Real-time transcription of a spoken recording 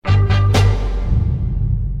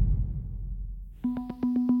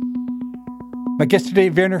My guest today,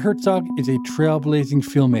 Werner Herzog, is a trailblazing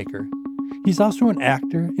filmmaker. He's also an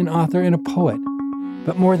actor, an author, and a poet.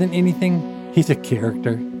 But more than anything, he's a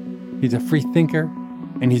character. He's a free thinker,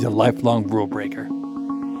 and he's a lifelong rule breaker.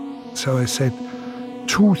 So I said,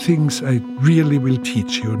 2 things I really will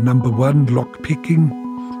teach you. Number 1, lock picking,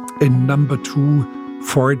 and number 2,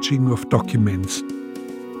 forging of documents.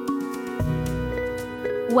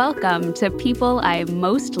 Welcome to People I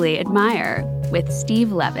Mostly Admire with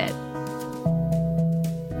Steve Levitt.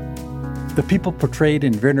 The people portrayed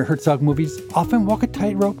in Werner Herzog movies often walk a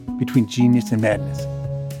tightrope between genius and madness.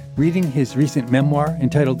 Reading his recent memoir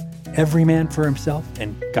entitled Every Man for Himself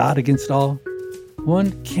and God Against All,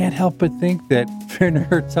 one can't help but think that Werner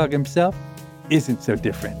Herzog himself isn't so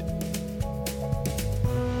different.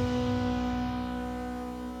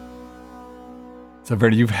 So,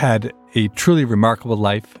 Werner, you've had a truly remarkable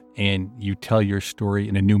life, and you tell your story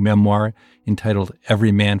in a new memoir entitled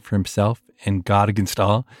Every Man for Himself and God Against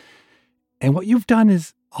All. And what you've done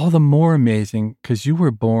is all the more amazing because you were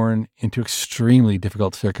born into extremely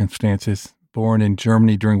difficult circumstances, born in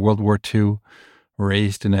Germany during World War II,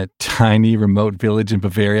 raised in a tiny, remote village in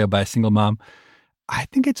Bavaria by a single mom. I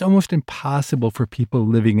think it's almost impossible for people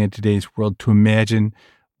living in today's world to imagine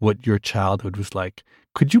what your childhood was like.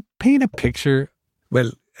 Could you paint a picture?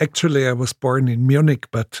 Well, actually, I was born in Munich,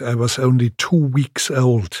 but I was only 2 weeks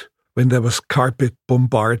old when there was carpet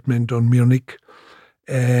bombardment on Munich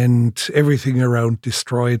and everything around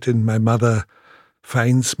destroyed. And my mother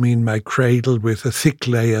finds me in my cradle with a thick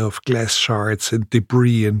layer of glass shards and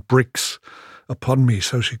debris and bricks upon me.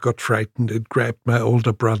 So she got frightened and grabbed my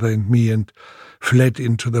older brother and me and fled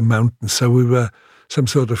into the mountains. So we were some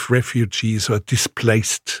sort of refugees or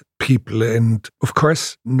displaced people. And of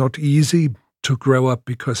course, not easy to grow up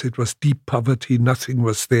because it was deep poverty. Nothing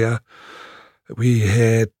was there. We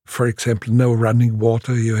had, for example, no running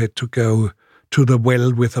water. You had to go to the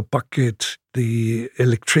well with a bucket. The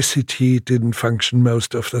electricity didn't function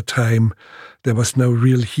most of the time. There was no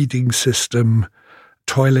real heating system.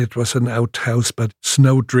 Toilet was an outhouse, but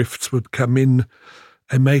snow drifts would come in.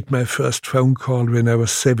 I made my first phone call when I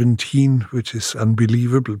was 17, which is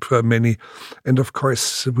unbelievable for many. And of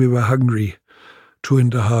course, we were hungry.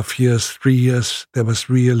 2.5 years, 3 years, there was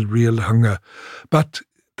real hunger. But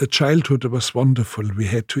the childhood was wonderful. We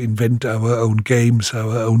had to invent our own games,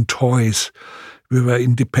 our own toys. We were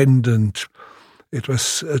independent. It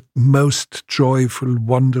was a most joyful,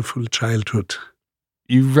 wonderful childhood.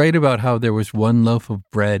 You write about how there was 1 loaf of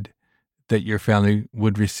bread that your family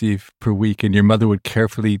would receive per week, and your mother would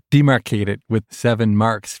carefully demarcate it with 7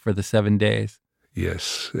 marks for the 7 days.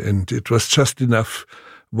 Yes, and it was just enough,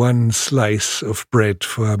 1 slice of bread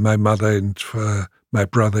for my mother and for my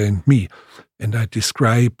brother and me. And I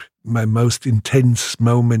describe my most intense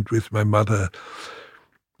moment with my mother.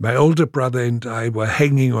 My older brother and I were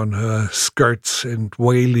hanging on her skirts and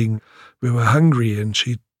wailing. We were hungry, and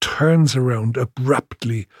she turns around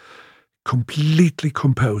abruptly, completely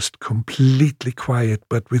composed, completely quiet,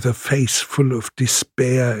 but with a face full of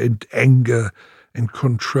despair and anger and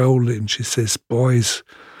control. And she says, "Boys,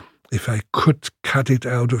 if I could cut it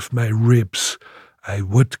out of my ribs, I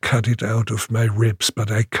would cut it out of my ribs,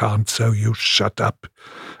 but I can't, so you shut up."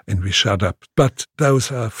 And we shut up. But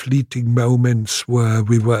those are fleeting moments where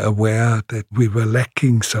we were aware that we were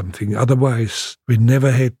lacking something. Otherwise, we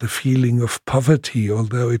never had the feeling of poverty,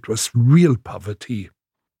 although it was real poverty.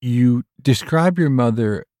 You describe your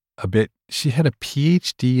mother a bit. She had a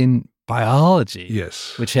PhD in biology.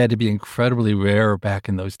 Yes. Which had to be incredibly rare back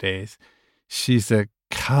in those days. She's a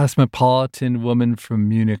cosmopolitan woman from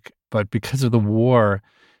Munich, but because of the war,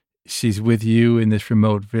 she's with you in this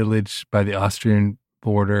remote village by the Austrian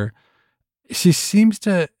border. She seems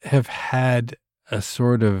to have had a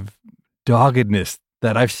sort of doggedness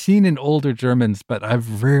that I've seen in older Germans, but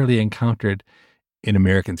I've rarely encountered in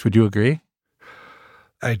Americans. Would you agree?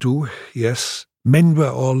 I do, yes. Men were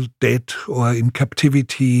all dead or in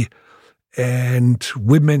captivity, and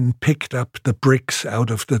women picked up the bricks out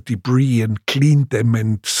of the debris and cleaned them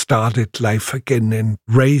and started life again and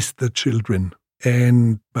raised the children.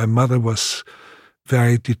 And my mother was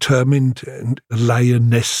very determined and a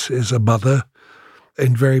lioness as a mother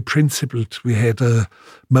and very principled. We had a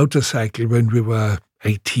motorcycle when we were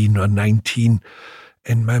 18 or 19,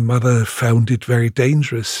 and my mother found it very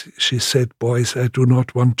dangerous. She said, "Boys, I do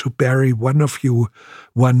not want to bury one of you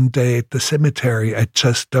one day at the cemetery. I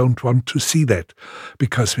just don't want to see that,"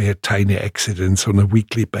 because we had tiny accidents on a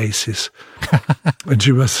weekly basis. And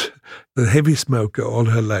she was a heavy smoker all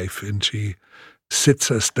her life, and she sits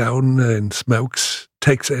us down and smokes,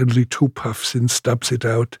 takes only 2 puffs and stubs it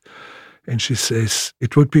out. And she says,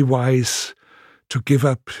 "It would be wise to give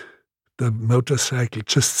up the motorcycle,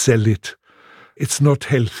 just sell it. It's not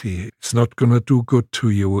healthy. It's not going to do good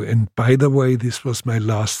to you. And by the way, this was my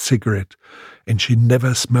last cigarette. And she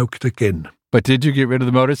never smoked again. But did you get rid of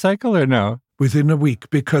the motorcycle or no? Within a week,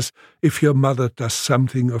 because if your mother does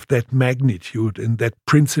something of that magnitude and that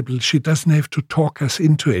principle, she doesn't have to talk us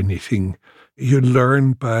into anything. You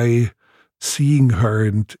learn by seeing her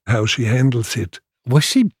and how she handles it. Was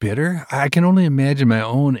she bitter? I can only imagine my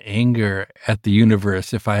own anger at the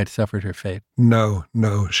universe if I had suffered her fate. No.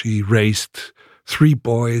 She raised 3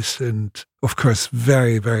 boys, and of course,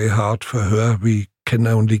 very, very hard for her. We can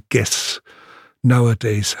only guess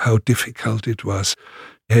nowadays how difficult it was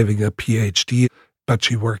having a PhD, but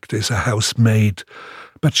she worked as a housemaid.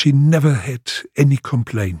 But she never had any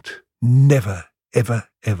complaint. Never, ever,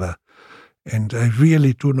 ever. And I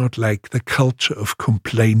really do not like the culture of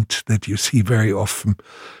complaint that you see very often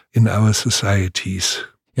in our societies.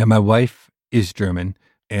 Yeah, my wife is German,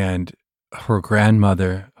 and her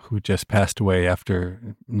grandmother, who just passed away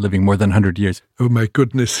after living more than 100 years. Oh, my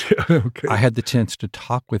goodness. Okay. I had the chance to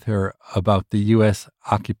talk with her about the U.S.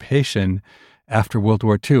 occupation after World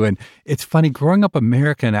War II. And it's funny, growing up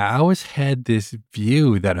American, I always had this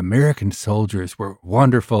view that American soldiers were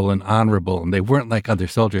wonderful and honorable, and they weren't like other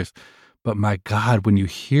soldiers. But my God, when you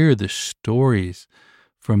hear the stories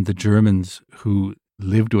from the Germans who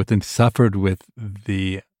lived with and suffered with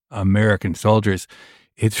the American soldiers,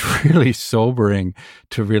 it's really sobering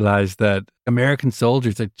to realize that American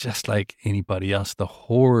soldiers are just like anybody else, the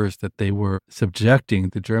horrors that they were subjecting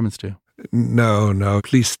the Germans to. No,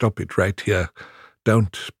 please stop it right here.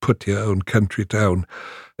 Don't put your own country down.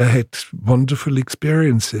 I had wonderful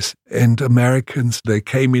experiences. And Americans, they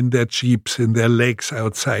came in their jeeps and their legs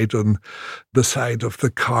outside on the side of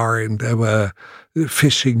the car, and they were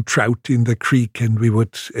fishing trout in the creek, and we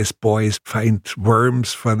would, as boys, find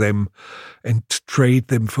worms for them and trade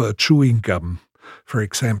them for chewing gum, for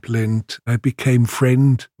example. And I became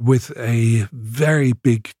friend with a very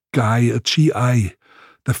big guy, a GI,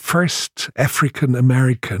 the first African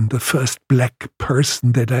American, the first black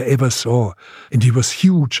person that I ever saw. And he was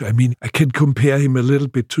huge. I mean, I can compare him a little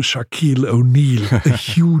bit to Shaquille O'Neal, a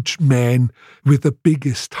huge man with the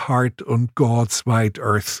biggest heart on God's wide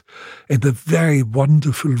earth, and a very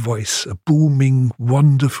wonderful voice, a booming,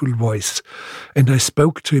 wonderful voice. And I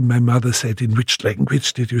spoke to him. My mother said, "In which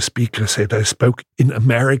language did you speak?" I said, "I spoke in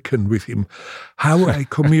American with him." How I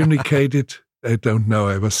communicated, I don't know.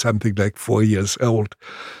 I was something like 4 years old.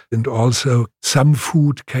 And also some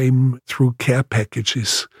food came through care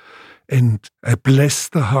packages. And I bless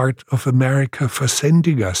the heart of America for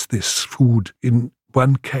sending us this food. In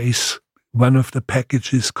one case, one of the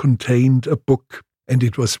packages contained a book, and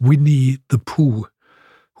it was Winnie the Pooh.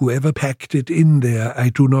 Whoever packed it in there, I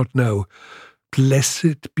do not know.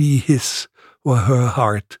 Blessed be his or her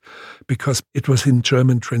heart, because it was in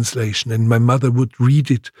German translation, and my mother would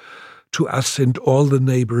read it to us and all the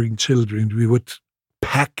neighboring children. We would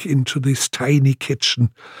pack into this tiny kitchen,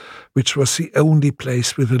 which was the only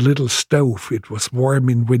place with a little stove. It was warm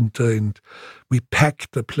in winter, and we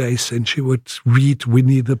packed the place, and she would read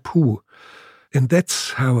Winnie the Pooh. And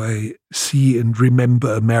that's how I see and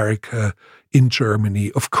remember America in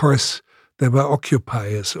Germany. Of course, there were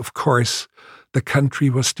occupiers. Of course, the country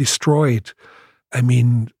was destroyed. I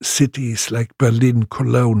mean, cities like Berlin,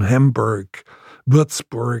 Cologne, Hamburg,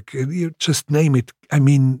 Würzburg, you just name it. I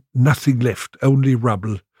mean, nothing left, only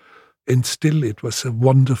rubble. And still, it was a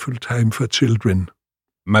wonderful time for children.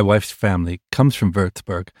 My wife's family comes from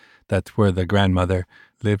Würzburg. That's where the grandmother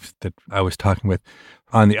lives that I was talking with.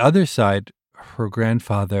 On the other side, her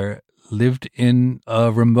grandfather lived in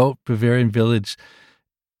a remote Bavarian village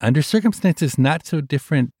under circumstances not so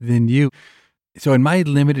different than you. So in my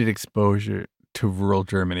limited exposure to rural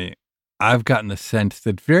Germany, I've gotten the sense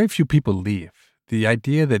that very few people leave. The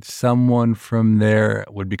idea that someone from there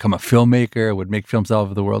would become a filmmaker, would make films all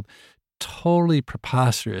over the world, totally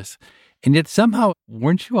preposterous. And yet somehow,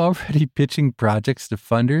 weren't you already pitching projects to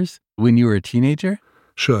funders when you were a teenager?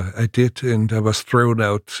 Sure, I did, and I was thrown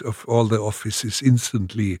out of all the offices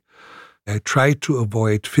instantly. I tried to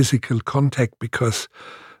avoid physical contact because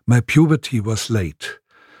my puberty was late,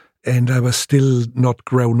 and I was still not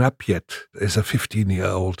grown up yet as a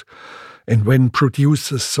 15-year-old. And when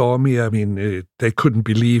producers saw me, I mean, they couldn't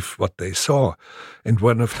believe what they saw. And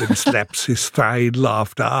one of them slaps his thigh and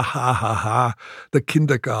laughed, "Ah, ha, ha, ha. The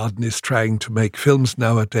kindergarten is trying to make films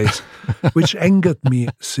nowadays," which angered me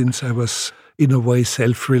since I was, in a way,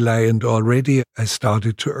 self-reliant already. I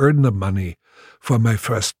started to earn the money. for my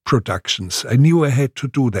first productions. I knew I had to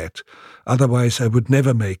do that. Otherwise, I would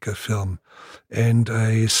never make a film. And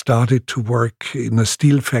I started to work in a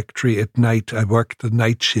steel factory at night. I worked the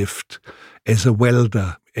night shift as a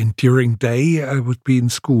welder. And during day, I would be in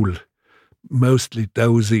school, mostly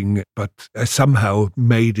dozing, but I somehow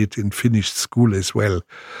made it and finished school as well.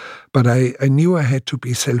 But I knew I had to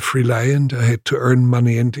be self-reliant. I had to earn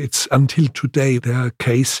money. And it's until today, there are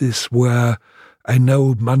cases where I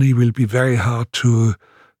know money will be very hard to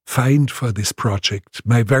find for this project.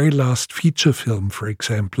 My very last feature film, for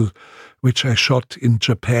example, which I shot in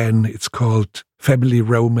Japan, it's called Family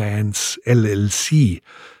Romance LLC.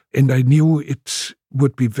 And I knew it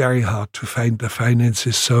would be very hard to find the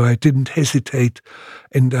finances, so I didn't hesitate,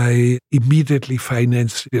 and I immediately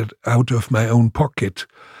financed it out of my own pocket.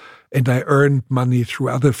 And I earned money through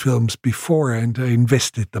other films before, and I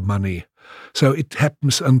invested the money. So it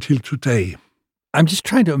happens until today. I'm just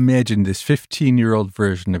trying to imagine this 15-year-old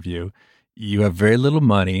version of you. You have very little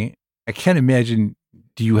money. I can't imagine,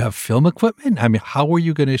 do you have film equipment? I mean, how were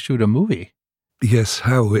you going to shoot a movie? Yes,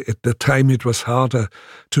 how? At the time it was harder.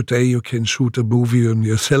 Today you can shoot a movie on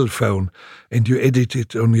your cell phone and you edit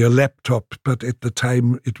it on your laptop. But at the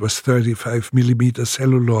time it was 35 millimeter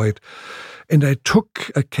celluloid. And I took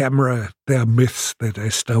a camera. There are myths that I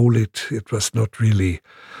stole it. It was not really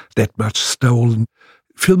that much stolen.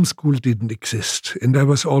 Film school didn't exist. And I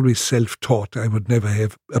was always self-taught. I would never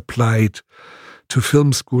have applied to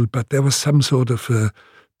film school. But there was some sort of a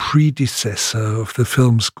predecessor of the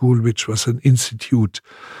film school, which was an institute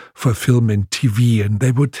for film and TV, and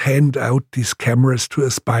they would hand out these cameras to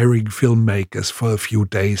aspiring filmmakers for a few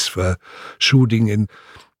days for shooting, and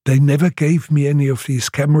they never gave me any of these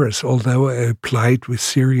cameras, although I applied with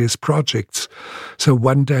serious projects. So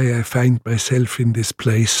one day I find myself in this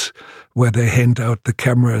place where they hand out the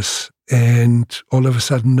cameras, and all of a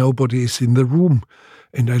sudden nobody is in the room.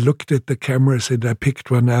 And I looked at the cameras and I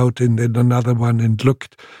picked one out and then another one and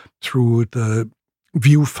looked through the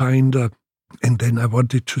viewfinder. And then I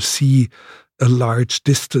wanted to see a large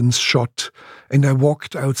distance shot. And I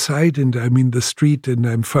walked outside and I'm in the street and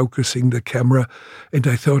I'm focusing the camera. And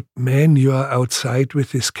I thought, man, you are outside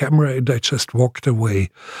with this camera. And I just walked away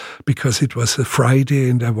because it was a Friday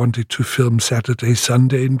and I wanted to film Saturday,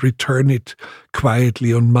 Sunday and return it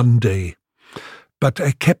quietly on Monday. But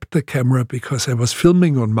I kept the camera because I was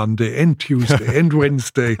filming on Monday and Tuesday and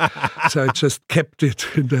Wednesday. So I just kept it.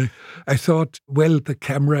 And I thought, well, the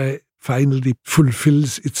camera finally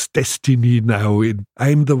fulfills its destiny now. And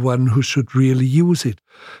I'm the one who should really use it.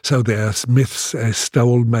 So there's myths. I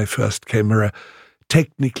stole my first camera.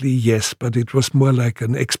 Technically, yes, but it was more like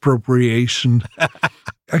an expropriation.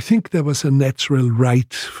 I think there was a natural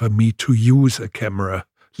right for me to use a camera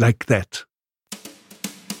like that.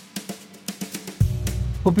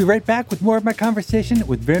 We'll be right back with more of my conversation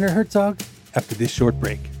with Werner Herzog after this short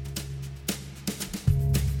break.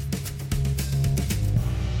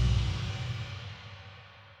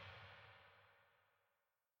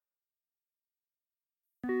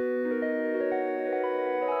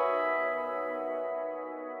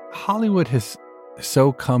 Hollywood has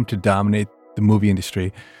so come to dominate the movie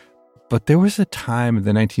industry, but there was a time in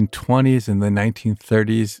the 1920s and the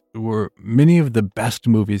 1930s where many of the best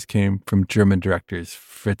movies came from German directors,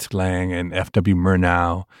 Fritz Lang and F.W.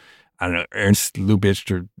 Murnau, I don't know, Ernst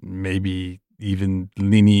Lubitsch, or maybe even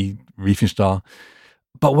Leni Riefenstahl.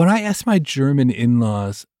 But when I asked my German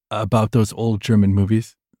in-laws about those old German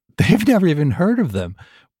movies, they've never even heard of them.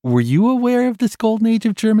 Were you aware of this golden age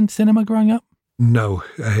of German cinema growing up? No,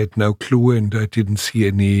 I had no clue and I didn't see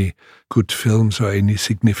any good films or any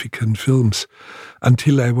significant films.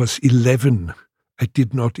 Until I was 11, I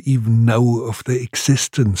did not even know of the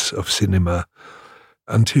existence of cinema.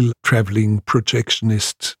 Until traveling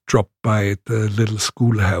projectionists dropped by at the little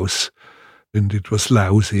schoolhouse and it was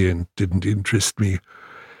lousy and didn't interest me.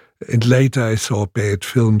 And later I saw bad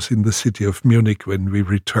films in the city of Munich when we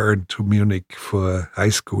returned to Munich for high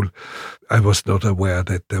school. I was not aware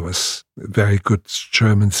that there was very good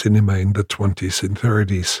German cinema in the 20s and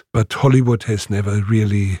 30s. But Hollywood has never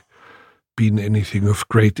really been anything of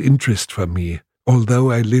great interest for me.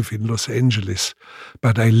 Although I live in Los Angeles,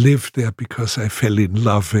 but I lived there because I fell in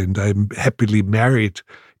love and I'm happily married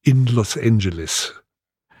in Los Angeles.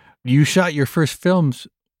 You shot your first films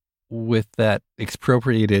with that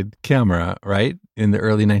expropriated camera, right? In the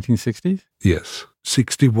early 1960s? Yes.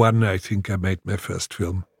 61, I think I made my first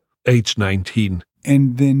film. Age 19.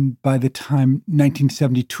 And then by the time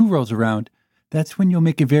 1972 rolls around, that's when you'll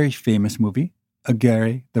make a very famous movie,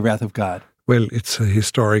 Aguirre, The Wrath of God. Well, it's a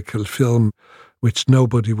historical film which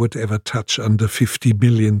nobody would ever touch under $50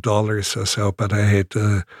 million or so, but I had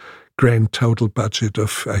a grand total budget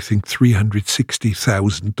of, I think,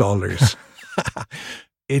 $360,000.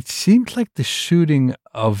 It seems like the shooting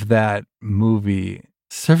of that movie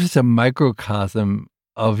serves as a microcosm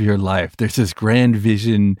of your life. There's this grand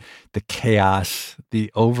vision, the chaos, the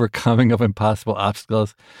overcoming of impossible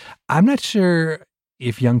obstacles. I'm not sure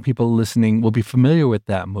if young people listening will be familiar with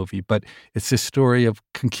that movie, but it's the story of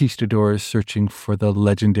conquistadors searching for the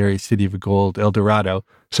legendary city of gold, El Dorado.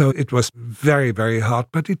 So it was very, very hard,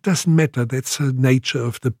 but it doesn't matter. That's the nature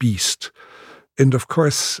of the beast. And of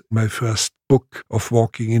course, my first book of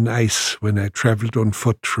walking in ice when I traveled on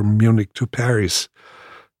foot from Munich to Paris.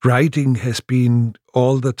 Writing has been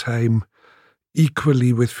all the time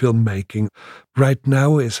equally with filmmaking. Right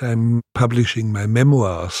now, as I'm publishing my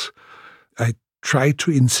memoirs, I try to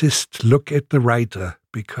insist, look at the writer,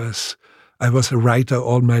 because I was a writer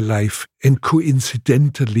all my life. And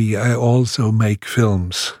coincidentally, I also make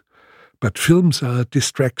films. But films are a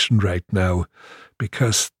distraction right now,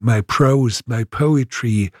 because my prose, my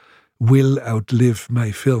poetry will outlive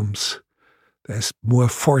my films. There's more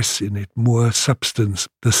force in it, more substance.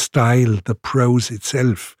 The style, the prose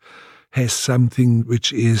itself has something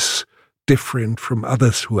which is different from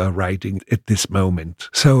others who are writing at this moment.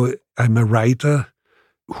 So I'm a writer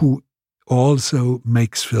who also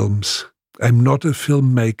makes films. I'm not a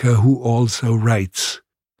filmmaker who also writes.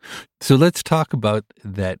 So let's talk about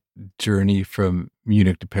that journey from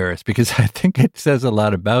Munich to Paris, because I think it says a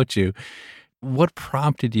lot about you. What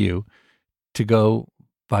prompted you to go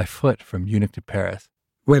by foot from Munich to Paris?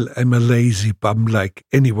 Well, I'm a lazy bum like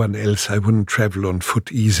anyone else. I wouldn't travel on foot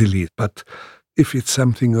easily. But if it's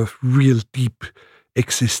something of real deep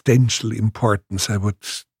existential importance, I would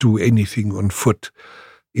do anything on foot.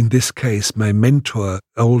 In this case, my mentor,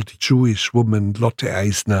 old Jewish woman Lotte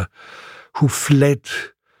Eisner, who fled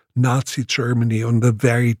Nazi Germany on the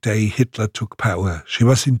very day Hitler took power. She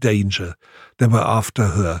was in danger. They were after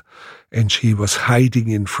her, and she was hiding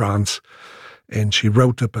in France. And she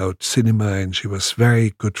wrote about cinema, and she was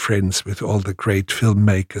very good friends with all the great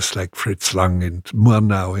filmmakers like Fritz Lang and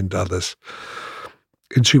Murnau and others.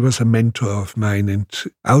 And she was a mentor of mine. And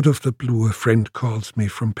out of the blue, a friend calls me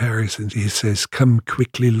from Paris, and he says, "Come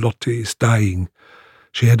quickly, Lotte is dying."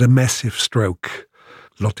 She had a massive stroke.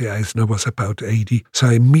 Lotte Eisner was about 80. So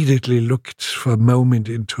I immediately looked for a moment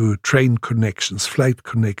into train connections, flight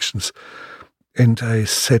connections. And I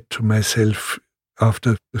said to myself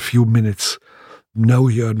after a few minutes, "No,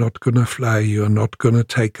 you're not going to fly. You're not going to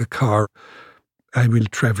take a car. I will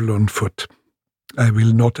travel on foot. I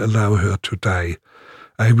will not allow her to die.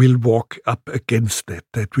 I will walk up against that.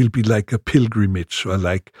 That will be like a pilgrimage, or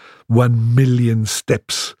like 1 million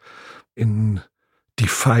steps in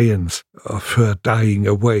defiance of her dying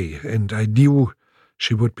away." And I knew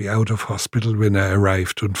she would be out of hospital when I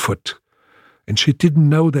arrived on foot. And she didn't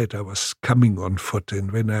know that I was coming on foot.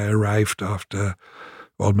 And when I arrived after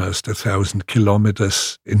almost 1,000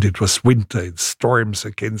 kilometers, and it was winter and storms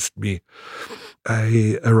against me,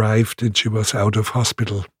 I arrived and she was out of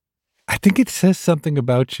hospital. I think it says something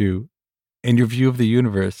about you and your view of the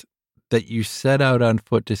universe that you set out on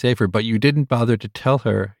foot to save her, but you didn't bother to tell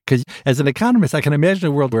her. Because as an economist, I can imagine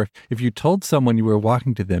a world where if you told someone you were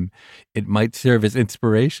walking to them, it might serve as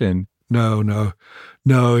inspiration. No,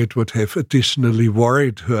 it would have additionally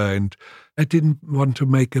worried her, and I didn't want to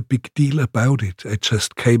make a big deal about it. I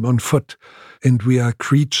just came on foot, and we are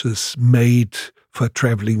creatures made for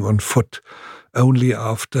traveling on foot. Only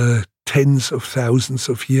after tens of thousands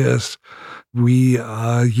of years, we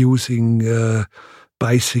are using a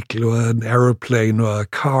bicycle or an aeroplane or a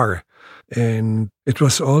car. And it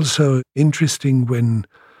was also interesting when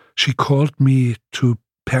she called me to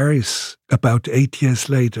Paris about 8 years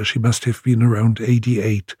later. She must have been around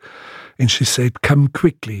 88. And she said, "Come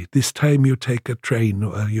quickly. This time you take a train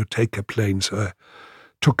or you take a plane." So I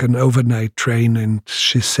took an overnight train, and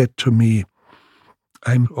she said to me,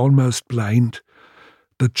 "I'm almost blind.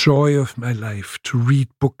 The joy of my life to read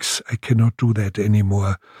books, I cannot do that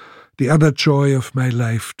anymore. The other joy of my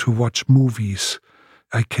life to watch movies,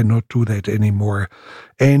 I cannot do that anymore.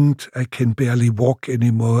 And I can barely walk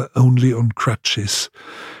anymore, only on crutches."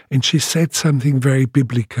 And she said something very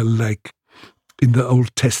biblical, like in the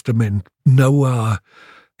Old Testament, Noah,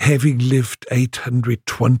 having lived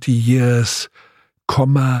 820 years,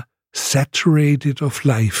 saturated of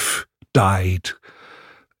life, died.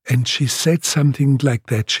 And she said something like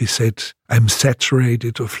that. She said, "I'm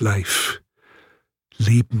saturated of life."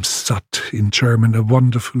 Lebenssatt in German, a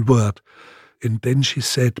wonderful word. And then she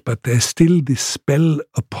said, "But there's still this spell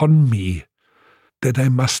upon me that I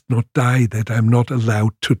must not die, that I'm not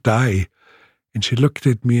allowed to die." And she looked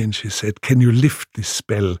at me and she said, "Can you lift this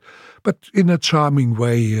spell?" But in a charming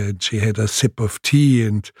way. And she had a sip of tea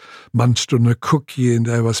and munched on a cookie, and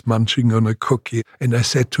I was munching on a cookie. And I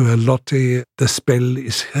said to her, "Lotte, the spell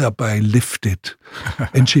is hereby lifted."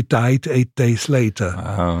 And she died 8 days later.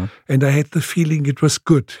 Wow. And I had the feeling it was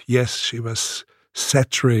good. Yes, she was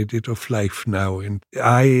saturated of life now. And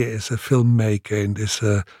I, as a filmmaker and as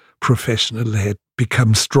a professional, had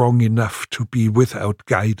become strong enough to be without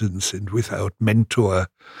guidance and without mentor.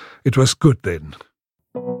 It was good then.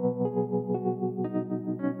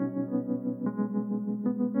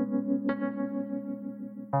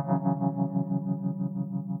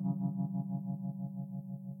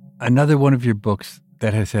 Another one of your books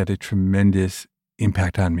that has had a tremendous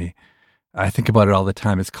impact on me, I think about it all the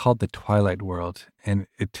time. It's called The Twilight World, and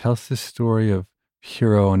it tells the story of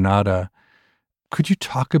Hiro Onoda. Could you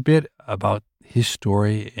talk a bit about his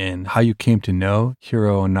story and how you came to know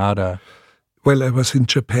Hiro Onoda? Well, I was in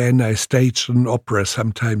Japan. I staged an opera.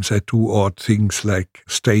 Sometimes I do odd things like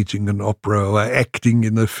staging an opera or acting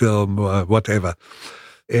in a film or whatever.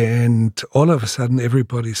 And all of a sudden,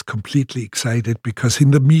 everybody's completely excited because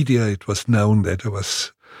in the media it was known that I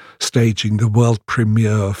was staging the world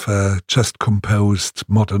premiere of a just composed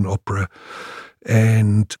modern opera.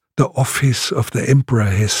 And the office of the emperor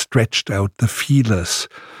has stretched out the feelers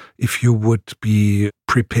if you would be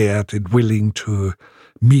prepared and willing to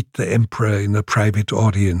meet the emperor in a private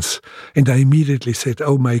audience. And I immediately said,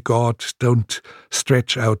 "Oh my God, don't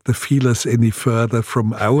stretch out the feelers any further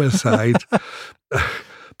from our side."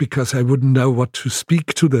 Because I wouldn't know what to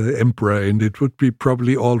speak to the emperor, and it would be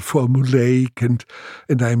probably all formulaic,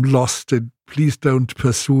 and I'm lost, and please don't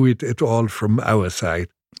pursue it at all from our side.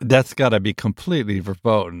 That's got to be completely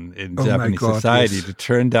verboten in Japanese society, yes, to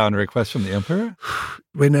turn down a request from the emperor?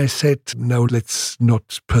 When I said, "No, let's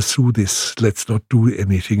not pursue this, let's not do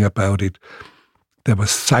anything about it," there was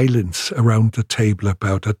silence around the table,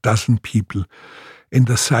 about a dozen people, and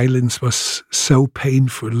the silence was so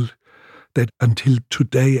painful that until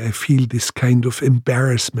today I feel this kind of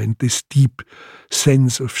embarrassment, this deep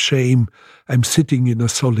sense of shame. I'm sitting in a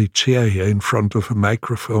solid chair here in front of a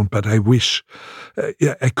microphone, but I wish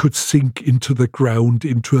I could sink into the ground,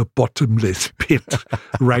 into a bottomless pit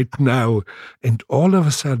right now. And all of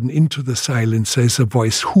a sudden, into the silence, there's a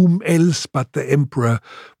voice, "Whom else but the emperor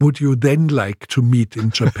would you then like to meet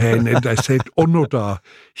in Japan?" And I said, "Onoda,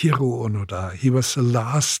 Hiro Onoda." He was the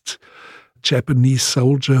last Japanese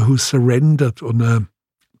soldier who surrendered on a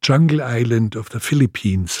jungle island of the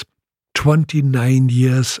Philippines 29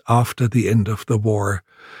 years after the end of the war,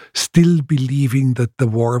 still believing that the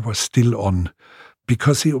war was still on,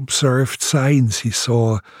 because he observed signs he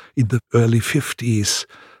saw in the early 50s,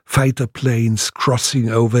 fighter planes crossing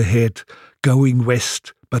overhead, going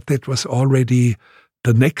west, but that was already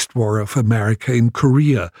the next war of America in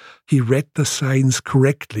Korea. He read the signs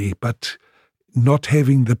correctly, but not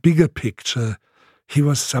having the bigger picture, he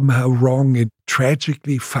was somehow wrong in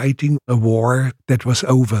tragically fighting a war that was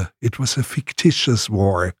over. It was a fictitious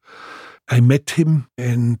war. I met him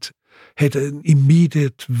and had an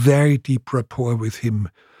immediate, very deep rapport with him.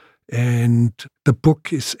 And the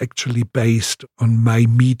book is actually based on my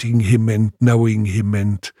meeting him and knowing him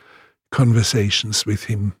and conversations with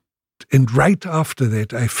him. And right after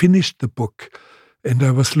that, I finished the book. And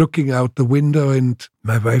I was looking out the window, and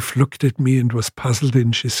my wife looked at me and was puzzled,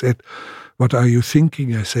 and she said, "What are you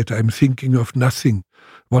thinking?" I said, "I'm thinking of nothing."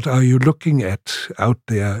 "What are you looking at out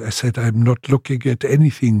there?" I said, "I'm not looking at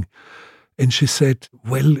anything." And she said,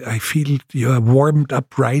 "Well, I feel you're warmed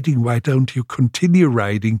up writing. Why don't you continue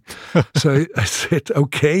writing?" So I said,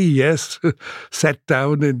 "Okay, yes." Sat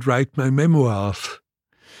down and write my memoirs.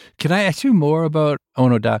 Can I ask you more about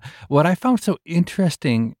Onoda? What I found so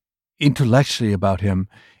interesting intellectually about him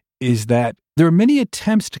is that there were many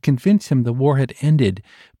attempts to convince him the war had ended,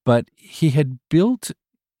 but he had built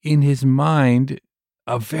in his mind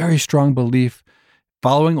a very strong belief,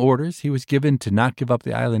 following orders he was given to not give up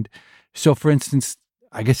the island. So, for instance,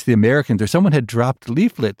 I guess the Americans or someone had dropped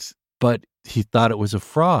leaflets, but he thought it was a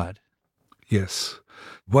fraud. Yes.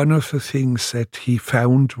 One of the things that he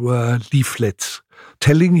found were leaflets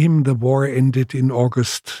telling him the war ended in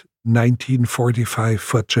August 1945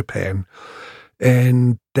 for Japan,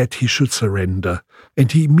 and that he should surrender.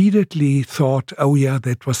 And he immediately thought, oh yeah,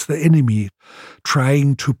 that was the enemy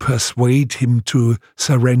trying to persuade him to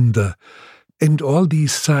surrender. And all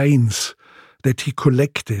these signs that he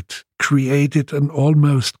collected created an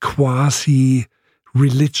almost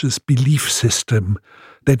quasi-religious belief system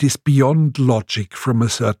that is beyond logic from a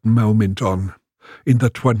certain moment on. In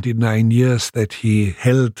the 29 years that he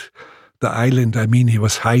held the island. I mean, he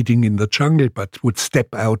was hiding in the jungle, but would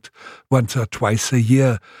step out once or twice a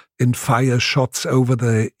year and fire shots over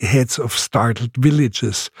the heads of startled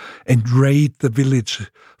villagers and raid the village,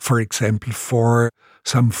 for example, for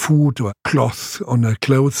some food or cloth on a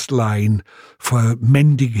clothesline, for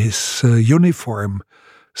mending his uniform.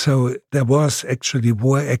 So there was actually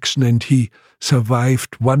war action, and he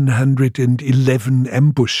survived 111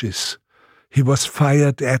 ambushes. He was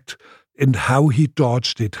fired at, and how he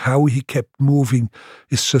dodged it, how he kept moving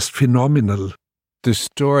is just phenomenal. The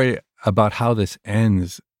story about how this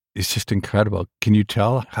ends is just incredible. Can you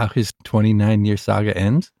tell how his 29-year saga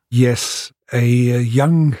ends? Yes, a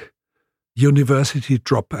young university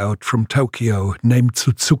dropout from Tokyo named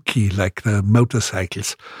Suzuki, like the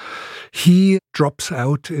motorcycles. He drops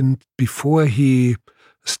out, and before he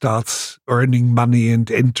starts earning money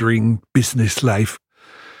and entering business life,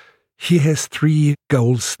 he has 3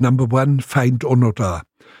 goals. Number 1, find Onoda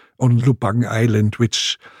on Lubang Island,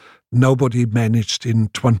 which nobody managed in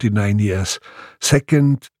 29 years.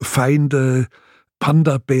 Second, find a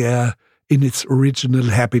panda bear in its original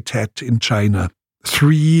habitat in China.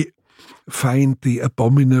 3, find the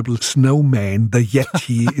abominable snowman, the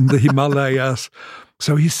Yeti in the Himalayas.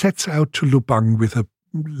 So he sets out to Lubang with a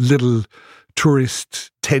little tourist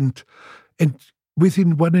tent, and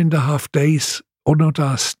within 1.5 days,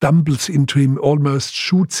 Onoda stumbles into him, almost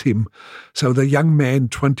shoots him. So the young man,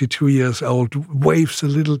 22 years old, waves a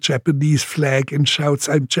little Japanese flag and shouts,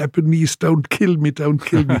 "I'm Japanese, don't kill me, don't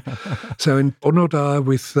kill me." So and Onoda,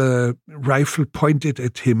 with a rifle pointed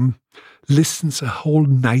at him, listens a whole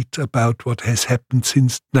night about what has happened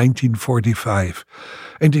since 1945.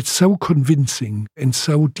 And it's so convincing and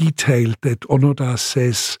so detailed that Onoda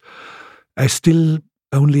says, "I still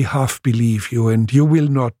only half believe you, and you will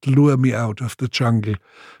not lure me out of the jungle.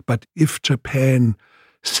 But if Japan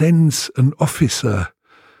sends an officer,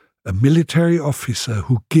 a military officer,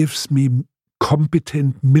 who gives me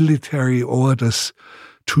competent military orders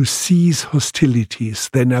to cease hostilities,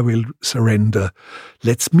 then I will surrender.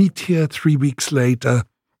 Let's meet here 3 weeks later."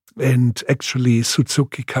 And actually,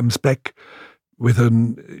 Suzuki comes back with a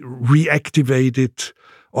reactivated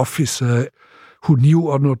officer who knew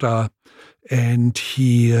Onoda, and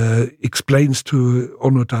he explains to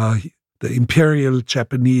Onoda, "The Imperial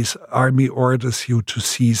Japanese Army orders you to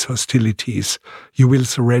cease hostilities. You will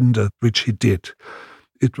surrender," which he did.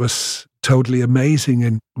 It was totally amazing.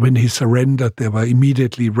 And when he surrendered, there were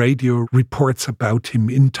immediately radio reports about him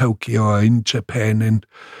in Tokyo, in Japan. And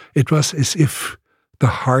it was as if the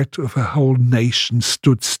heart of a whole nation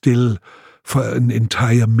stood still for an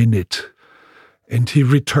entire minute. And he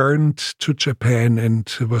returned to Japan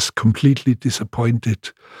and was completely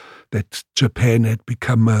disappointed that Japan had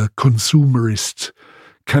become a consumerist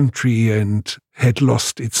country and had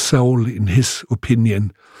lost its soul, in his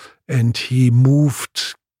opinion. And he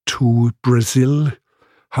moved to Brazil.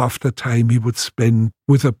 Half the time he would spend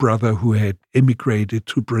with a brother who had emigrated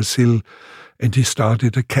to Brazil, and he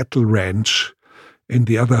started a cattle ranch. In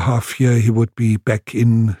the other half year, he would be back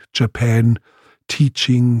in Japan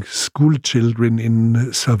teaching school children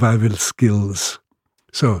in survival skills.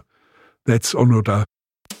 So that's Onoda.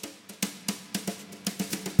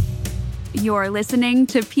 You're listening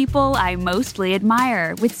to People I Mostly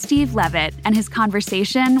Admire with Steve Levitt and his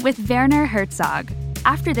conversation with Werner Herzog.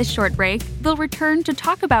 After this short break, they'll return to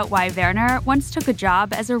talk about why Werner once took a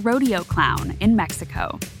job as a rodeo clown in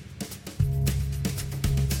Mexico.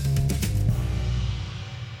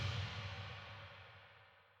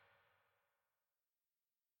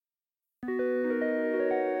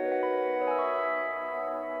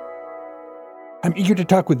 I'm eager to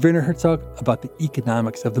talk with Werner Herzog about the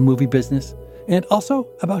economics of the movie business and also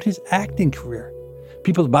about his acting career.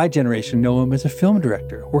 People of my generation know him as a film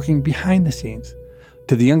director working behind the scenes.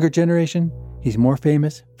 To the younger generation, he's more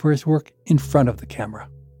famous for his work in front of the camera.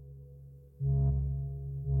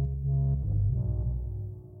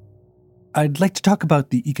 I'd like to talk about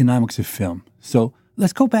the economics of film, so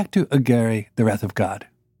let's go back to Aguirre, The Wrath of God.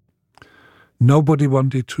 Nobody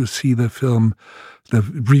wanted to see the film. The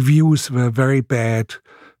reviews were very bad.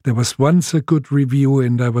 There was once a good review,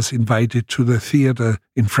 and I was invited to the theater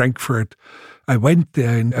in Frankfurt. I went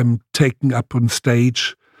there, and I'm taken up on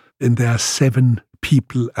stage, and there are 7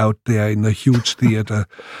 people out there in a huge theater.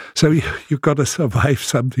 So you got to survive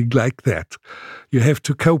something like that. You have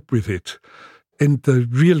to cope with it. And the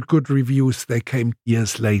real good reviews, they came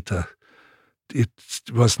years later. It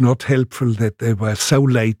was not helpful that they were so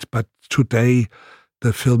late, but today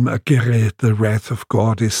the film Aguirre, The Wrath of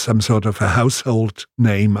God, is some sort of a household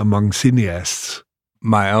name among cineasts.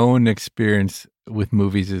 My own experience with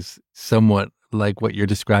movies is somewhat like what you're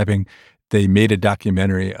describing. they made a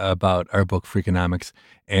documentary about our book, Freakonomics,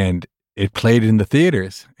 and it played in the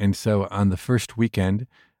theaters. And so on the first weekend,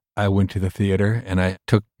 I went to the theater and I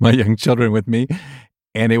took my young children with me,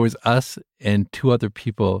 and it was us and two other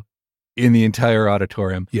people in the entire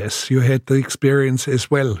auditorium. Yes, you had the experience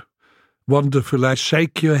as well. Wonderful. I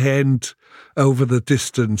shake your hand over the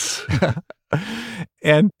distance.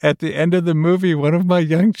 And at the end of the movie, one of my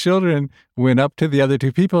young children went up to the other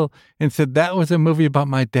two people and said, "That was a movie about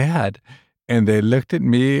my dad." And they looked at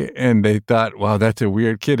me and they thought, wow, that's a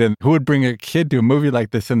weird kid. And who would bring a kid to a movie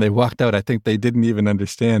like this? And they walked out. I think they didn't even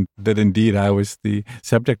understand that indeed I was the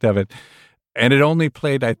subject of it. And it only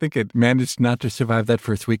played, I think it managed not to survive that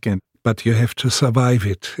first weekend. But you have to survive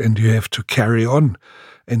it and you have to carry on.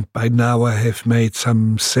 And by now I have made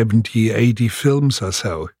some 70, 80 films or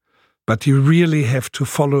so. But you really have to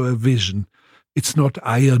follow a vision. It's not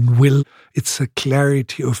iron will. It's a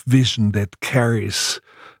clarity of vision that carries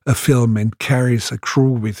a film and carries a crew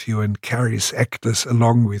with you and carries actors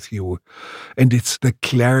along with you. And it's the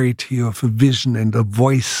clarity of a vision and a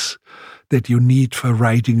voice that you need for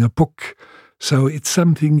writing a book. So it's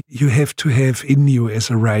something you have to have in you as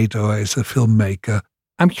a writer or as a filmmaker.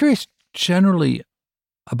 I'm curious generally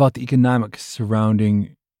about the economics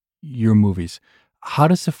surrounding your movies. How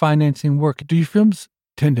does the financing work? Do your films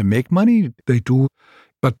tend to make money? They do,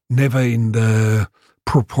 but never in the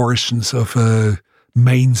proportions of a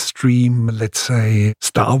mainstream, let's say,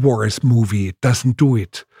 Star Wars movie. It doesn't do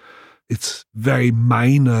it. It's very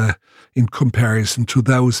minor in comparison to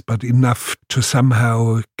those, but enough to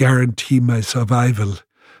somehow guarantee my survival.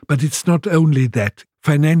 But it's not only that.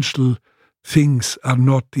 Financial things are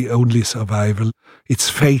not the only survival. It's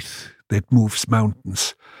faith that moves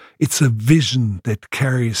mountains. It's a vision that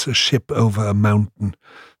carries a ship over a mountain.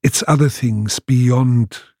 It's other things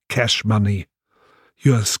beyond cash money.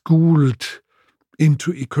 You are schooled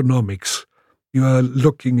into economics. You are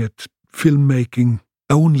looking at filmmaking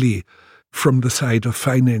only from the side of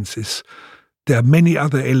finances. There are many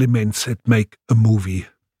other elements that make a movie.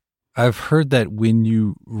 I've heard that when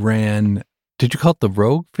you ran, did you call it the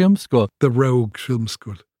Rogue Film School? The Rogue Film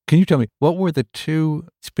School. Can you tell me, what were the two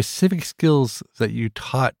specific skills that you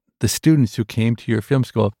taught the students who came to your film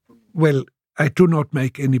school? Well, I do not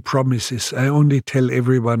make any promises. I only tell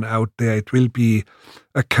everyone out there it will be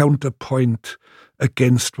a counterpoint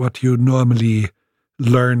against what you normally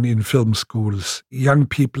learn in film schools. Young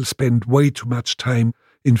people spend way too much time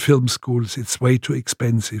in film schools. It's way too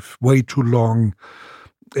expensive, way too long.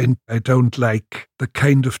 And I don't like the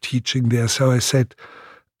kind of teaching there. So I said,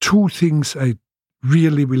 two things I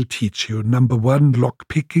really will teach you. Number one, lock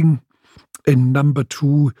picking. And number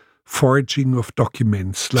two, forging of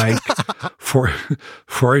documents, like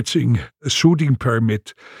forging a shooting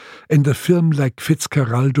permit. And a film like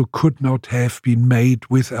Fitzcarraldo could not have been made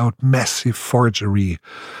without massive forgery.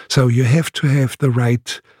 So you have to have the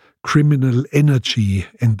right criminal energy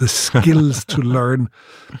and the skills to learn,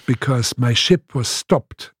 because my ship was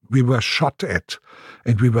stopped. We were shot at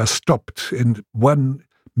and we were stopped. And one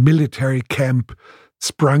military camp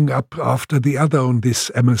sprung up after the other on this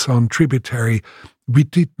Amazon tributary. We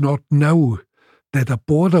did not know that a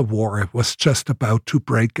border war was just about to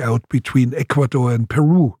break out between Ecuador and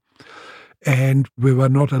Peru. And we were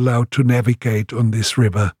not allowed to navigate on this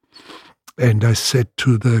river. And I said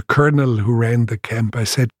to the colonel who ran the camp, I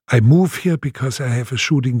said, I move here because I have a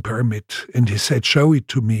shooting permit. And he said, show it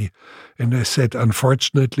to me. And I said,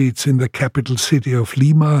 unfortunately, it's in the capital city of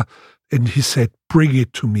Lima. And he said, bring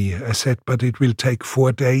it to me. I said, but it will take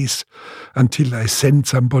 4 days until I send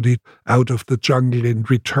somebody out of the jungle and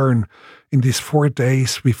return. In these 4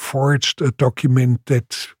 days, we forged a document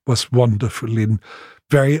that was wonderful in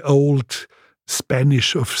very old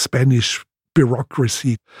Spanish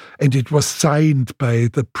bureaucracy. And it was signed by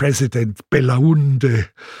the president, Belaunde,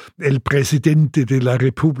 el presidente de la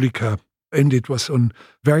República. And it was on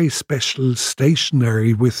very special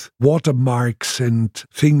stationery with watermarks and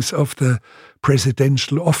things of the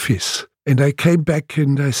presidential office. And I came back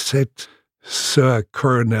and I said, Sir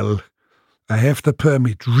Colonel, I have the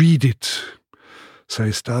permit, read it. So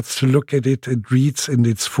he starts to look at it and reads, and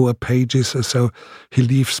it's 4 pages or so. He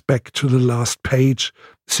leaves back to the last page,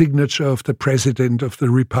 signature of the President of the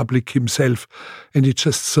Republic himself, and he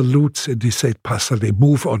just salutes and he said, Passale,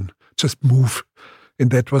 move on, just move. And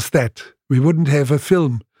that was that. We wouldn't have a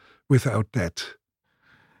film without that.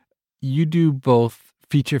 You do both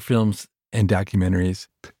feature films and documentaries.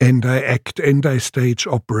 And I act and I stage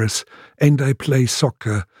operas and I play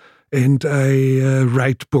soccer and I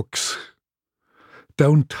write books.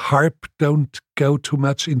 Don't go too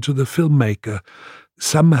much into the filmmaker.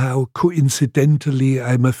 Somehow, coincidentally,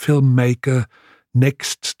 I'm a filmmaker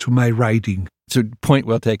next to my writing. So point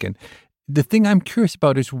well taken. The thing I'm curious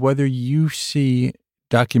about is whether you see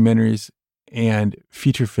documentaries and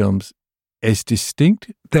feature films as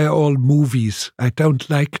distinct. They're all movies. I don't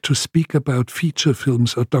like to speak about feature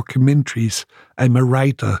films or documentaries. I'm a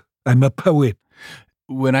writer. I'm a poet.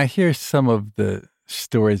 When I hear some of the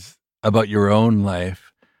stories about your own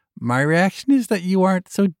life, my reaction is that you aren't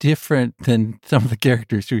so different than some of the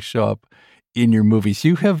characters who show up in your movies.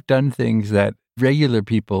 You have done things that regular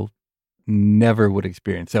people never would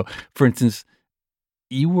experience. So, for instance,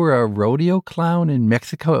 you were a rodeo clown in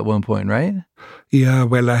Mexico at one point, right? Yeah,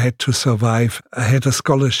 well, I had to survive. I had a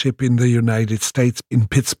scholarship in the United States in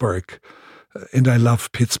Pittsburgh. And I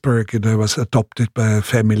love Pittsburgh, and I was adopted by a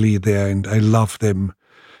family there, and I love them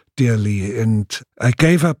dearly. And I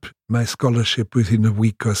gave up my scholarship within a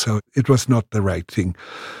week or so. It was not the right thing.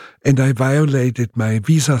 And I violated my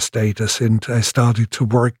visa status, and I started to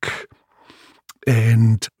work.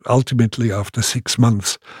 And ultimately, after 6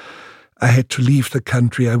 months, I had to leave the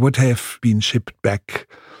country. I would have been shipped back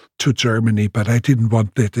to Germany, but I didn't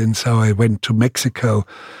want that. And so I went to Mexico,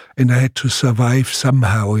 and I had to survive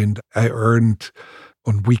somehow. And I earned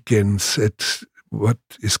on weekends at what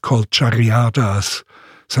is called charreadas,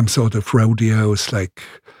 some sort of rodeos, like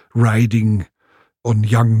riding on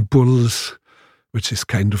young bulls, which is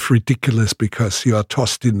kind of ridiculous because you are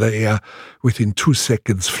tossed in the air within 2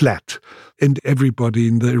 seconds flat. And everybody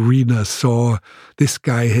in the arena saw this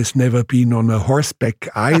guy has never been on a horseback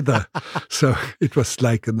either. So it was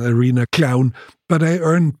like an arena clown. But I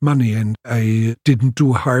earned money and I didn't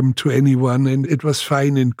do harm to anyone, and it was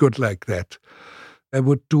fine and good like that. I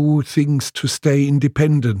would do things to stay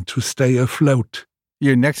independent, to stay afloat.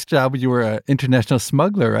 Your next job, you were an international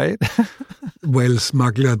smuggler, right? Well,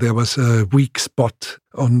 smuggler, there was a weak spot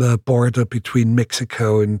on the border between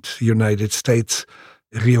Mexico and the United States,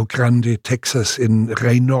 Rio Grande, Texas, in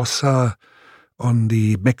Reynosa on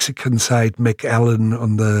the Mexican side, McAllen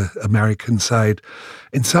on the American side.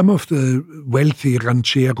 And some of the wealthy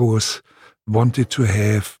rancheros wanted to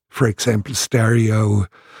have, for example, stereo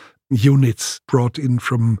units brought in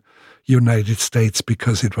from United States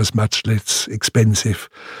because it was much less expensive.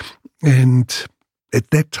 And at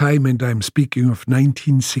that time, and I'm speaking of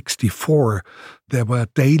 1964, there were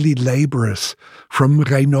daily laborers from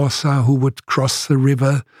Reynosa who would cross the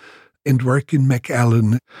river and work in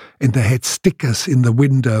McAllen, and they had stickers in the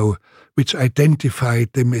window which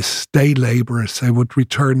identified them as day laborers. They would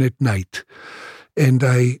return at night. And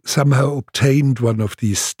I somehow obtained one of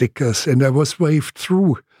these stickers, and I was waved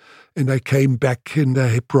through. And I came back and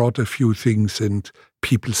I brought a few things, and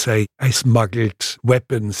people say, I smuggled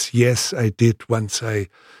weapons. Yes, I did. Once I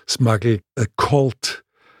smuggled a Colt,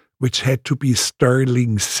 which had to be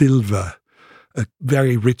sterling silver. A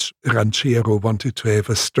very rich ranchero wanted to have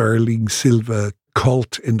a sterling silver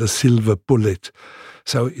Colt and a silver bullet.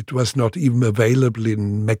 So it was not even available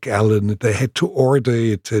in McAllen. They had to order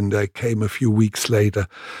it, and I came a few weeks later.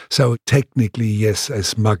 So technically, yes, I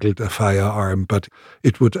smuggled a firearm, but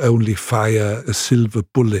it would only fire a silver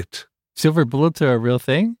bullet. Silver bullets are a real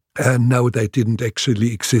thing? No, they didn't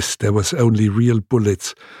actually exist. There was only real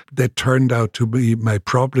bullets. That turned out to be my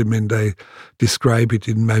problem, and I describe it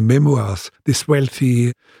in my memoirs. This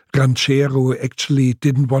wealthy ranchero actually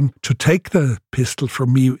didn't want to take the pistol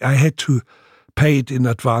from me. I had to pay it in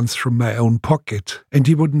advance from my own pocket, and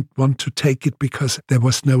he wouldn't want to take it because there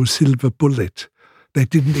was no silver bullet. They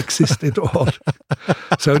didn't exist at all.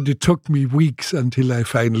 So it took me weeks until I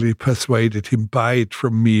finally persuaded him buy it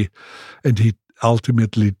from me, and he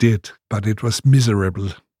ultimately did, but it was miserable.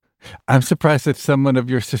 I'm surprised that someone of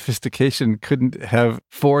your sophistication couldn't have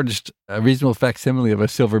forged a reasonable facsimile of a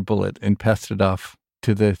silver bullet and passed it off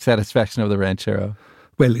to the satisfaction of the ranchero.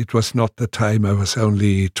 Well, it was not the time. I was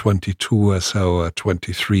only 22 or so, or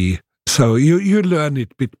 23. So you learn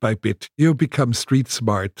it bit by bit. You become street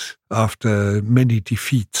smart after many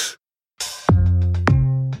defeats.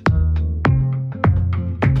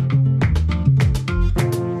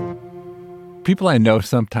 People I know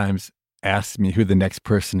sometimes ask me who the next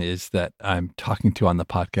person is that I'm talking to on the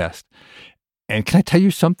podcast. And can I tell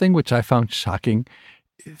you something which I found shocking?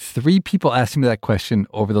 3 people asked me that question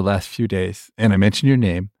over the last few days, and I mentioned your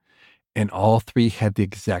name, and all 3 had the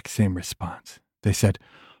exact same response. They said,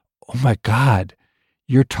 "Oh my God,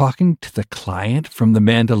 you're talking to the client from The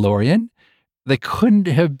Mandalorian?" They couldn't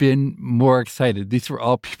have been more excited. These were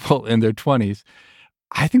all people in their 20s.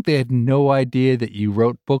 I think they had no idea that you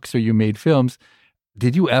wrote books or you made films.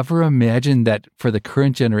 Did you ever imagine that for the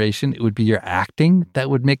current generation, it would be your acting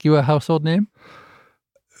that would make you a household name?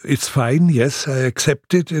 It's fine, yes, I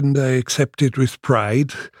accept it, and I accept it with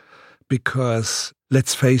pride, because,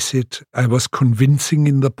 let's face it, I was convincing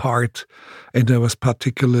in the part, and I was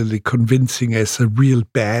particularly convincing as a real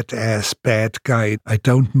badass bad guy. I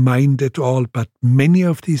don't mind at all, but many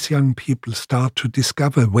of these young people start to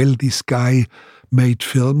discover, well, this guy made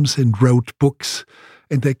films and wrote books,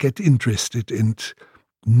 and they get interested. And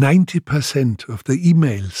 90% of the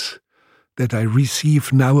emails that I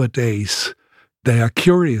receive nowadays, they are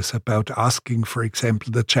curious about asking, for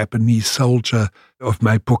example, the Japanese soldier of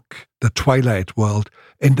my book, The Twilight World,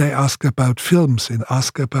 and they ask about films and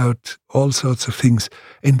ask about all sorts of things.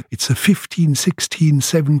 And it's a 15, 16,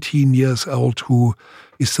 17 years old who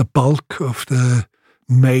is the bulk of the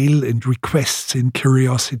mail and requests and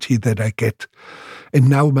curiosity that I get. And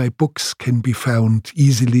now my books can be found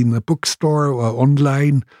easily in a bookstore or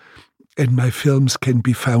online, and my films can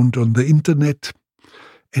be found on the internet.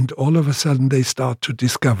 And all of a sudden they start to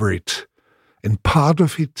discover it. And part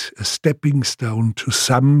of it, a stepping stone to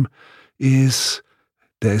some, is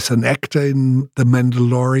there's an actor in The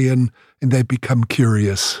Mandalorian, and they become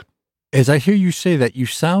curious. As I hear you say that, you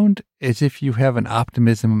sound as if you have an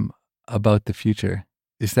optimism about the future.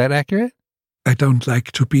 Is that accurate? I don't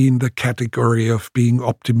like to be in the category of being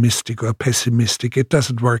optimistic or pessimistic. It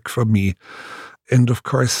doesn't work for me. And of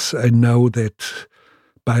course, I know that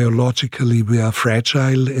biologically we are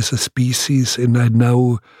fragile as a species, and I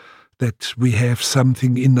know that we have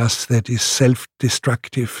something in us that is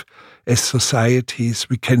self-destructive as societies.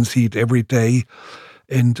 We can see it every day.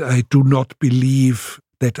 And I do not believe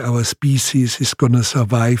that our species is going to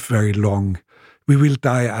survive very long. We will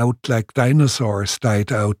die out like dinosaurs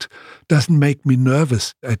died out. Doesn't make me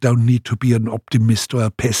nervous. I don't need to be an optimist or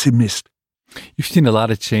a pessimist. You've seen a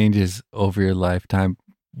lot of changes over your lifetime.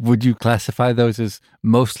 Would you classify those as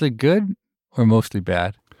mostly good or mostly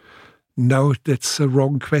bad? No, that's a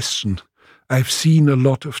wrong question. I've seen a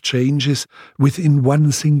lot of changes within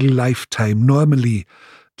one single lifetime. Normally,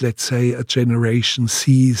 let's say a generation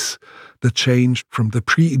sees the change from the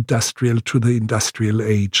pre-industrial to the industrial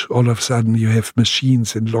age. All of a sudden you have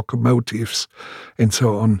machines and locomotives and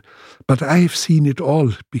so on. But I've seen it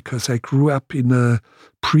all because I grew up in a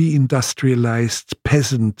pre-industrialized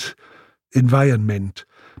peasant environment.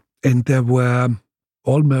 And there were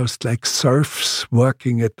almost like serfs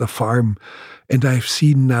working at the farm. And I've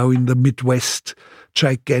seen now in the Midwest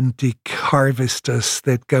gigantic harvesters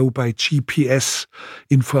that go by GPS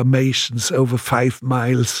informations over 5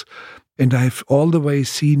 miles. And I've all the way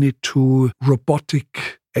seen it to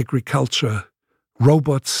robotic agriculture.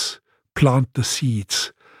 Robots plant the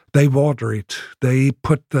seeds. They water it. They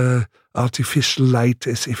put the artificial light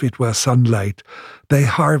as if it were sunlight. They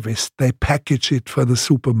harvest. They package it for the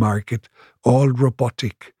supermarket. All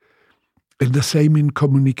robotic. And the same in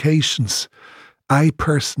communications. I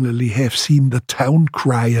personally have seen the town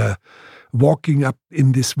crier walking up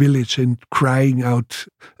in this village and crying out,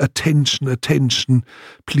 "Attention, attention,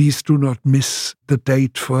 please do not miss the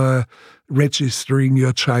date for registering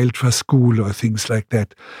your child for school," or things like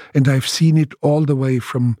that. And I've seen it all the way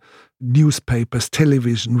from newspapers,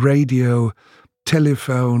 television, radio,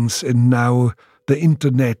 telephones, and now the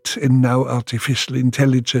internet, and now artificial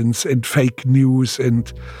intelligence and fake news,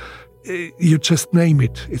 and you just name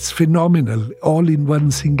it. It's phenomenal, all in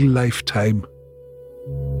one single lifetime.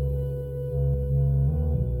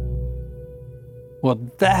 Well,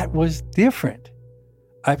 that was different.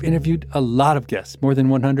 I've interviewed a lot of guests, more than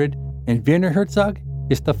 100, and Werner Herzog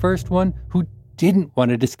is the first one who didn't want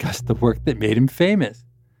to discuss the work that made him famous.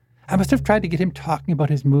 I must have tried to get him talking about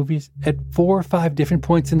his movies at 4 or 5 different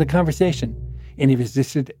points in the conversation, and he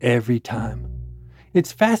resisted every time.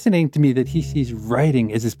 It's fascinating to me that he sees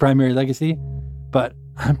writing as his primary legacy, but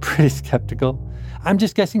I'm pretty skeptical. I'm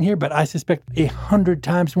just guessing here, but I suspect 100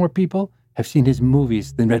 times more people have seen his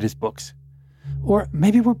movies than read his books. Or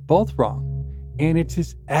maybe we're both wrong, and it's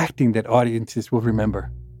his acting that audiences will remember.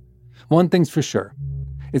 One thing's for sure.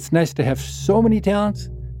 It's nice to have so many talents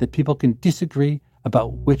that people can disagree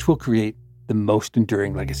about which will create the most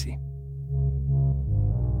enduring legacy.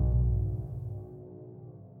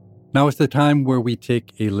 Now is the time where we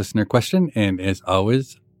take a listener question, and as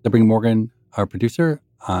always, I bring Morgan, our producer,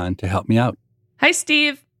 on to help me out. Hi,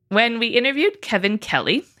 Steve. When we interviewed Kevin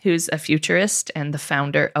Kelly, who's a futurist and the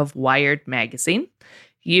founder of Wired magazine,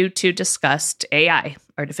 you two discussed AI,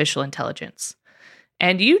 artificial intelligence.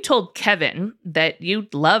 And you told Kevin that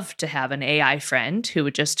you'd love to have an AI friend who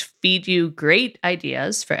would just feed you great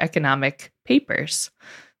ideas for economic papers.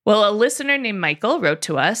 Well, a listener named Michael wrote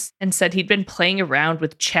to us and said he'd been playing around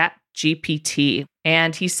with ChatGPT,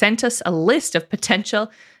 and he sent us a list of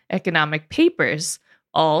potential economic papers,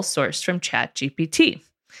 all sourced from ChatGPT.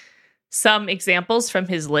 Some examples from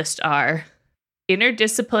his list are: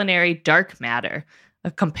 Interdisciplinary Dark Matter,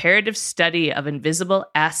 a comparative study of invisible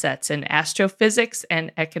assets in astrophysics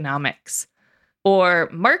and economics. Or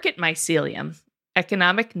Market Mycelium,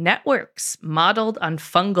 economic networks modeled on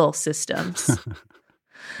fungal systems.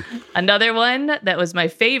 Another one that was my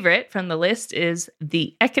favorite from the list is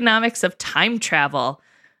The Economics of Time Travel,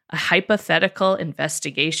 a hypothetical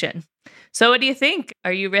investigation. So what do you think?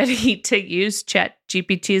 Are you ready to use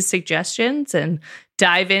ChatGPT's suggestions and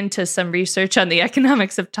dive into some research on the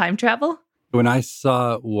economics of time travel? When I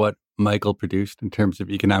saw what Michael produced in terms of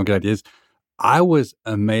economic ideas, I was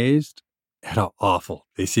amazed at how awful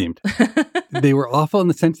they seemed. They were awful in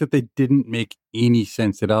the sense that they didn't make any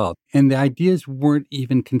sense at all. And the ideas weren't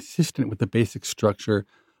even consistent with the basic structure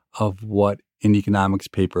of what an economics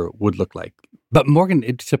paper would look like. But Morgan,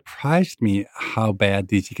 it surprised me how bad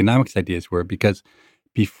these economics ideas were, because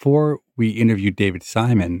before we interviewed David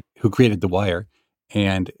Simon, who created The Wire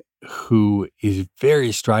and who is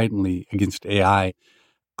very stridently against AI,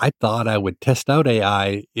 I thought I would test out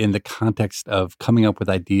AI in the context of coming up with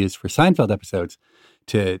ideas for Seinfeld episodes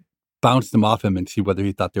to bounce them off him and see whether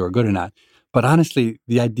he thought they were good or not. But honestly,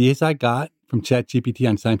 the ideas I got from ChatGPT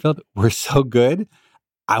on Seinfeld were so good,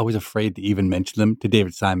 I was afraid to even mention them to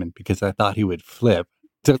David Simon because I thought he would flip.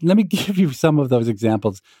 So let me give you some of those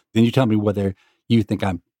examples, then you tell me whether you think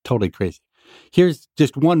I'm totally crazy. Here's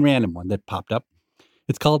just one random one that popped up.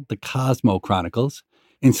 It's called The Cosmo Chronicles.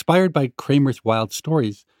 Inspired by Kramer's wild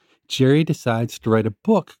stories, Jerry decides to write a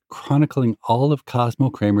book chronicling all of Cosmo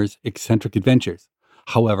Kramer's eccentric adventures.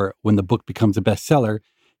 However, when the book becomes a bestseller,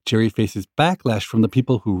 Jerry faces backlash from the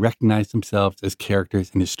people who recognize themselves as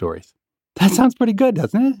characters in his stories. That sounds pretty good,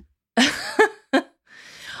 doesn't it?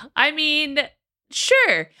 I mean,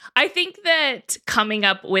 sure. I think that coming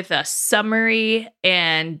up with a summary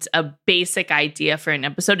and a basic idea for an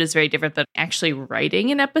episode is very different than actually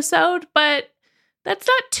writing an episode, but that's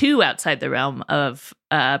not too outside the realm of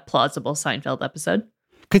a plausible Seinfeld episode.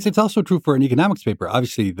 Because it's also true for an economics paper.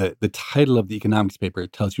 Obviously, the title of the economics paper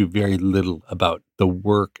tells you very little about the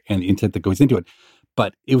work and the intent that goes into it.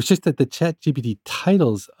 But it was just that the ChatGPT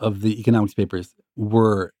titles of the economics papers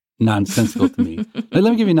were nonsensical to me. Let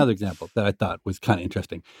me give you another example that I thought was kind of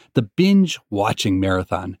interesting. The binge watching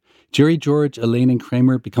marathon. Jerry, George, Elaine, and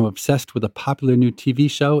Kramer become obsessed with a popular new TV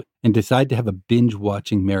show and decide to have a binge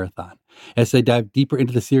watching marathon. As they dive deeper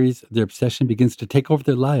into the series, their obsession begins to take over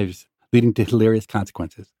their lives, leading to hilarious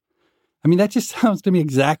consequences. I mean, that just sounds to me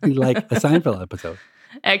exactly like a Seinfeld episode.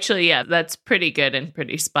 Actually, yeah, that's pretty good and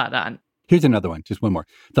pretty spot on. Here's another one, just one more.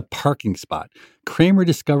 The parking spot. Kramer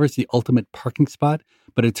discovers the ultimate parking spot,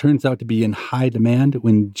 but it turns out to be in high demand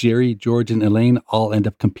when Jerry, George, and Elaine all end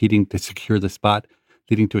up competing to secure the spot,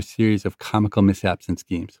 leading to a series of comical mishaps and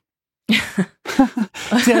schemes.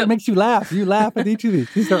 See, it makes you laugh. You laugh at each of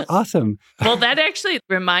these. These are awesome. Well, that actually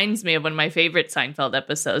reminds me of one of my favorite Seinfeld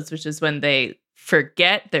episodes, which is when they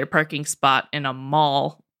forget their parking spot in a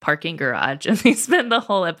mall parking garage, and they spend the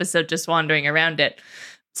whole episode just wandering around it.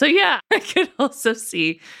 So yeah, I could also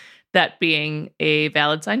see that being a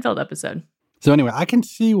valid Seinfeld episode. So anyway, I can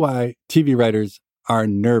see why TV writers are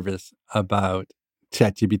nervous about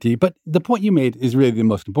ChatGPT, but the point you made is really the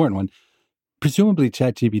most important one. Presumably,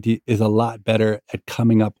 ChatGPT is a lot better at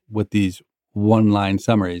coming up with these one-line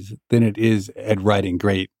summaries than it is at writing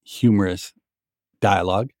great, humorous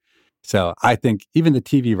dialogue. So I think even the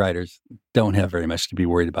TV writers don't have very much to be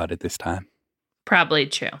worried about at this time. Probably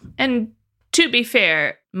true. And to be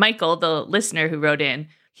fair, Michael, the listener who wrote in,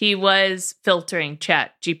 he was filtering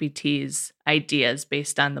ChatGPT's ideas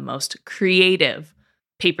based on the most creative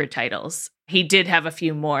paper titles. He did have a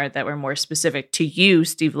few more that were more specific to you,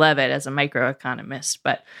 Steve Levitt, as a microeconomist,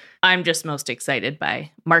 but I'm just most excited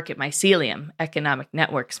by Market Mycelium, economic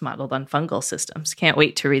networks modeled on fungal systems. Can't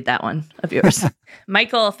wait to read that one of yours.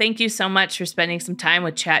 Michael, thank you so much for spending some time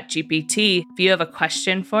with ChatGPT. If you have a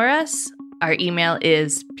question for us, our email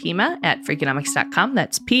is pima@freakonomics.com.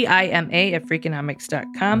 That's PIMA at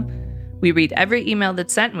freakonomics.com. We read every email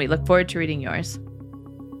that's sent, and we look forward to reading yours.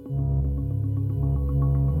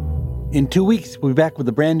 In 2 weeks, we'll be back with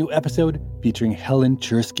a brand new episode featuring Helen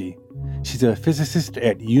Chursky. She's a physicist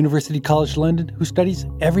at University College London who studies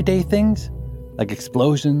everyday things like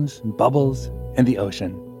explosions, and bubbles, and the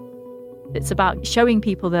ocean. It's about showing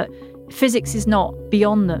people that physics is not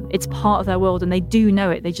beyond them. It's part of their world, and they do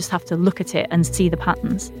know it. They just have to look at it and see the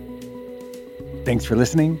patterns. Thanks for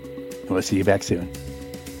listening, and we'll see you back soon.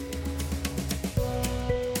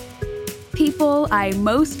 People People I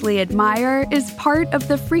Mostly Admire is part of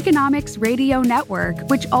the Freakonomics Radio Network,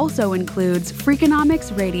 which also includes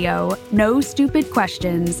Freakonomics Radio, No Stupid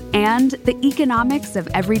Questions, and The Economics of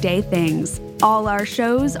Everyday Things. All our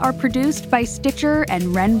shows are produced by Stitcher and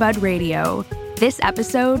Renbud Radio. This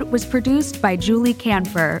episode was produced by Julie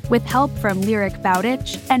Canfer with help from Lyric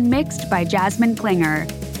Bowditch and mixed by Jasmine Klinger.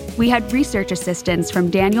 We had research assistance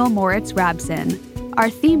from Daniel Moritz Rabson.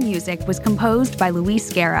 Our theme music was composed by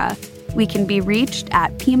Luis Guerra. We can be reached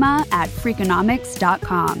at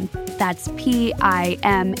pima@freakonomics.com. That's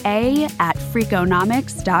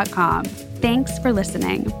PIMA@freakonomics.com. Thanks for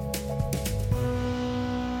listening.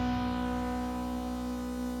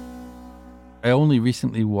 I only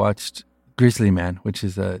recently watched Grizzly Man, which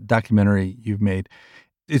is a documentary you've made.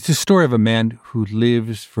 It's a story of a man who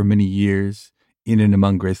lives for many years in and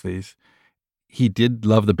among grizzlies. He did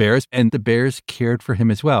love the bears, and the bears cared for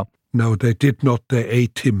him as well. No, they did not. They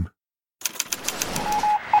ate him.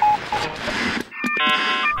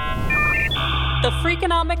 The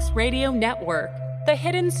Freakonomics Radio Network, the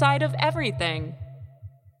hidden side of everything.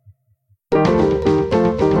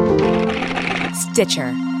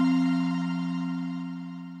 Stitcher.